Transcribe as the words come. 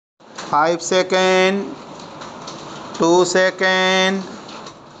5 seconds, 2 seconds,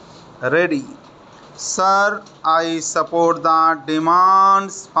 ready. Sir, I support the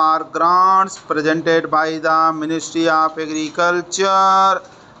demands for grants presented by the Ministry of Agriculture,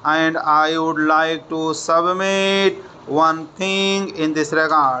 and I would like to submit one thing in this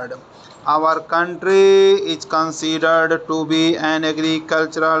regard. Our country is considered to be an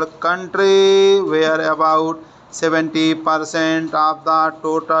agricultural country where about 70% of the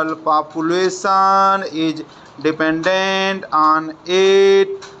total population is dependent on it,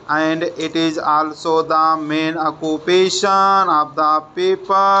 and it is also the main occupation of the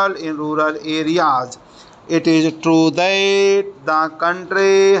people in rural areas. It is true that the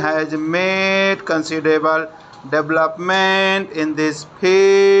country has made considerable development in this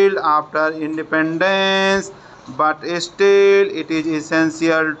field after independence, but still it is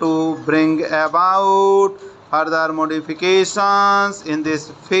essential to bring about further modifications in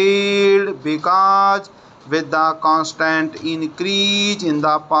this field, because with the constant increase in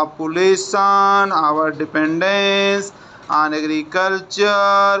the population, our dependence on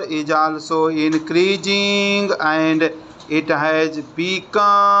agriculture is also increasing, and it has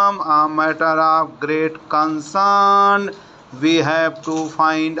become a matter of great concern. We have to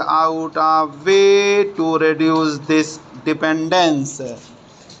find out a way to reduce this dependence.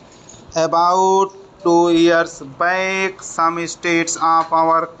 About 2 years back, some states of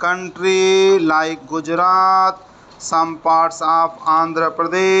our country like Gujarat, some parts of Andhra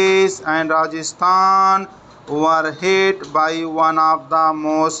Pradesh and Rajasthan were hit by one of the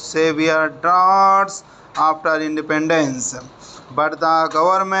most severe droughts after independence. But the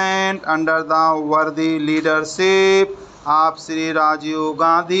government, under the worthy leadership of Sri Rajiv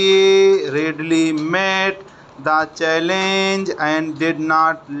Gandhi, readily met the challenge and did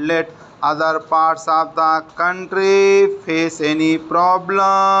not let other parts of the country face any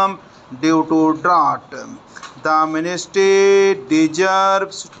problem due to drought. The ministry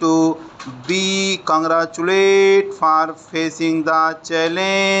deserves to be congratulated for facing the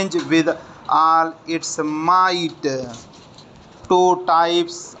challenge with all its might. Two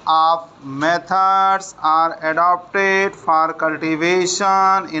types of methods are adopted for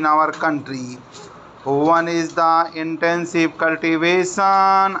cultivation in our country. One is the intensive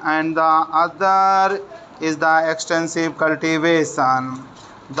cultivation and the other is the extensive cultivation.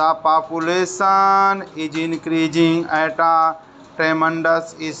 The population is increasing at a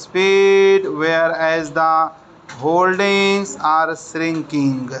tremendous speed, whereas the holdings are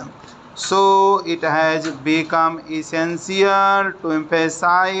shrinking. So it has become essential to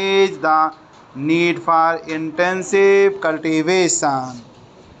emphasize the need for intensive cultivation.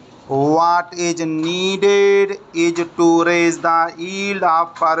 What is needed is to raise the yield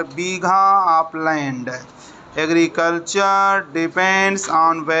of per bigha of land. Agriculture depends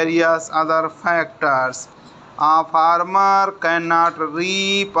on various other factors. A farmer cannot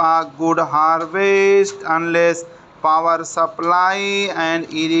reap a good harvest unless power supply and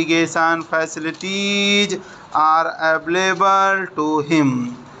irrigation facilities are available to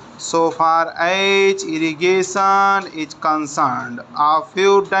him. So far as irrigation is concerned, a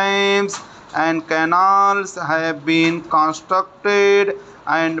few dams and canals have been constructed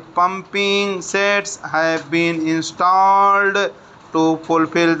and pumping sets have been installed to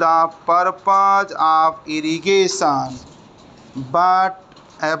fulfill the purpose of irrigation. But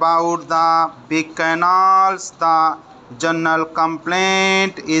about the big canals, the general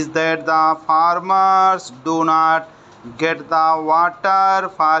complaint is that the farmers do not get the water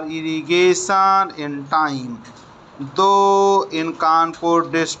for irrigation in time. Though in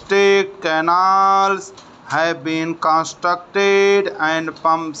Kanpur district canals have been constructed and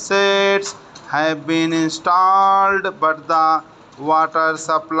pump sets have been installed, but the water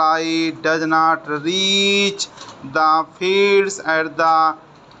supply does not reach the fields at the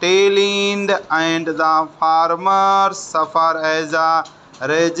tail end, and the farmers suffer as a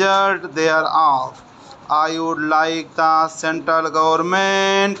result thereof. I would like the central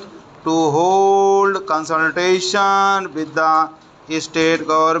government to hold consultation with the state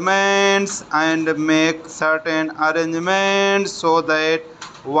governments and make certain arrangements so that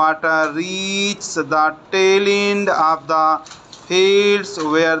water reaches the tail end of the fields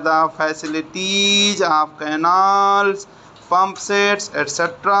where the facilities of canals, pump sets,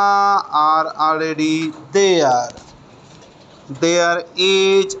 etc. are already there. There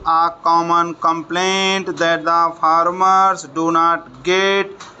is a common complaint that the farmers do not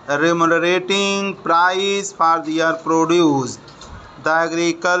get a remunerating price for their produce. The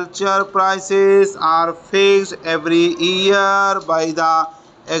agriculture prices are fixed every year by the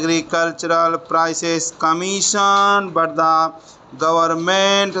Agricultural Prices Commission, but the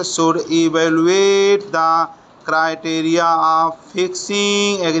government should evaluate the criteria of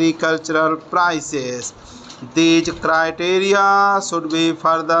fixing agricultural prices. These criteria should be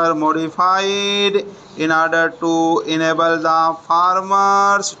further modified in order to enable the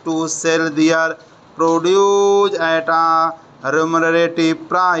farmers to sell their produce at a remunerative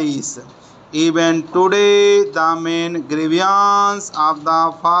price. Even today, the main grievance of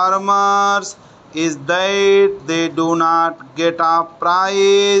the farmers is that they do not get a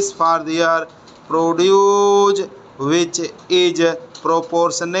price for their produce which is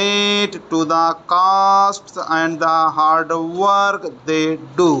proportionate to the costs and the hard work they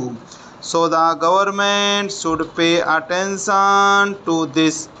do. So the government should pay attention to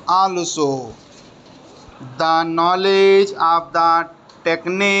this also. The knowledge of the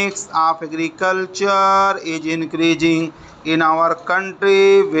techniques of agriculture is increasing in our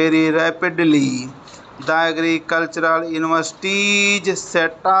country very rapidly. The agricultural universities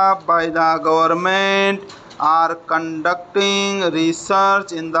set up by the government are conducting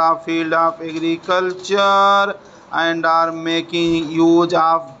research in the field of agriculture and are making use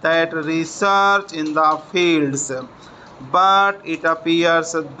of that research in the fields, but it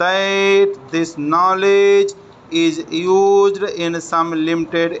appears that this knowledge is used in some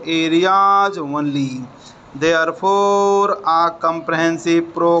limited areas only. Therefore, a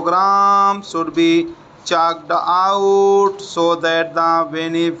comprehensive program should be chalked out so that the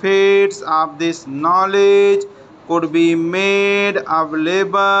benefits of this knowledge could be made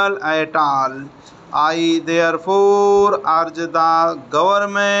available at all. I therefore urge the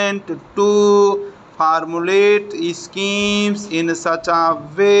government to formulate schemes in such a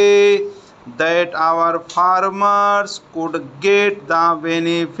way that our farmers could get the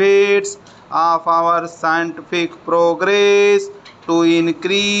benefits of our scientific progress to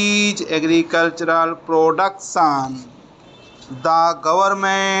increase agricultural production. The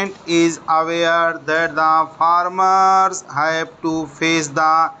government is aware that the farmers have to face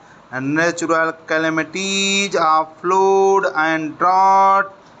the natural calamities of flood and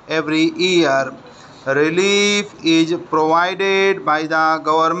drought every year. Relief is provided by the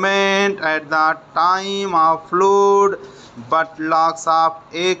government at the time of flood, but lakhs of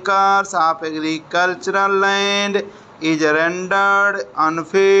acres of agricultural land is rendered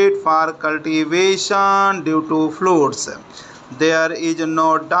unfit for cultivation due to floods. There is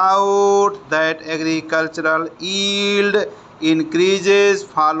no doubt that agricultural yield increases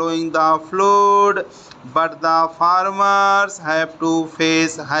following the flood, but the farmers have to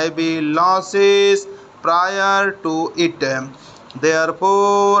face heavy losses prior to it.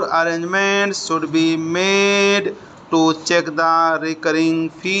 Therefore, arrangements should be made to check the recurring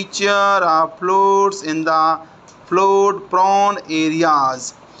feature of floods in the flood-prone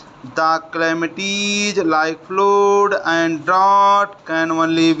areas. The calamities like flood and drought can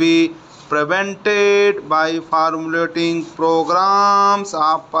only be prevented by formulating programs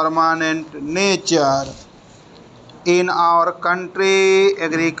of permanent nature. In our country,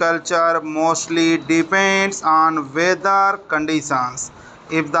 agriculture mostly depends on weather conditions.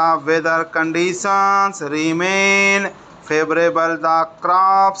 If the weather conditions remain favorable, the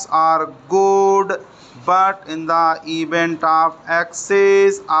crops are good, but in the event of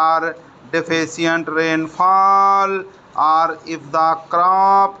excess or deficient rainfall, or if the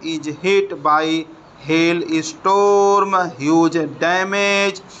crop is hit by hailstorm, huge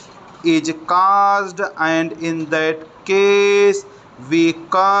damage is caused, and in that case we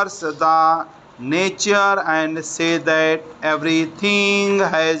curse the nature and say that everything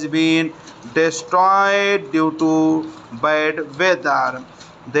has been destroyed due to bad weather.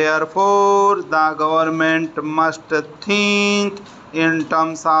 Therefore, the government must think in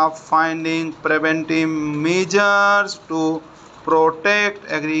terms of finding preventive measures to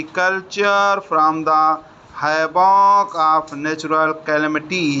protect agriculture from the havoc of natural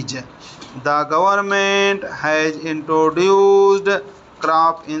calamities. The government has introduced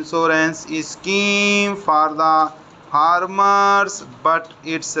crop insurance scheme for the farmers, but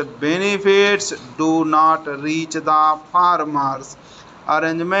its benefits do not reach the farmers.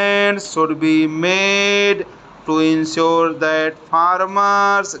 Arrangements should be made to ensure that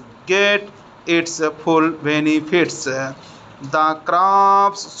farmers get its full benefits. The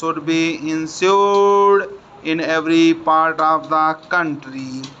crops should be insured in every part of the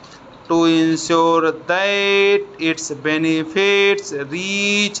country to ensure that its benefits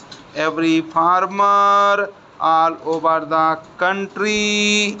reach every farmer all over the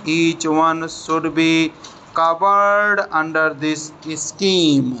country. Each one should be covered under this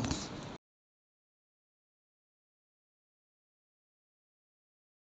scheme.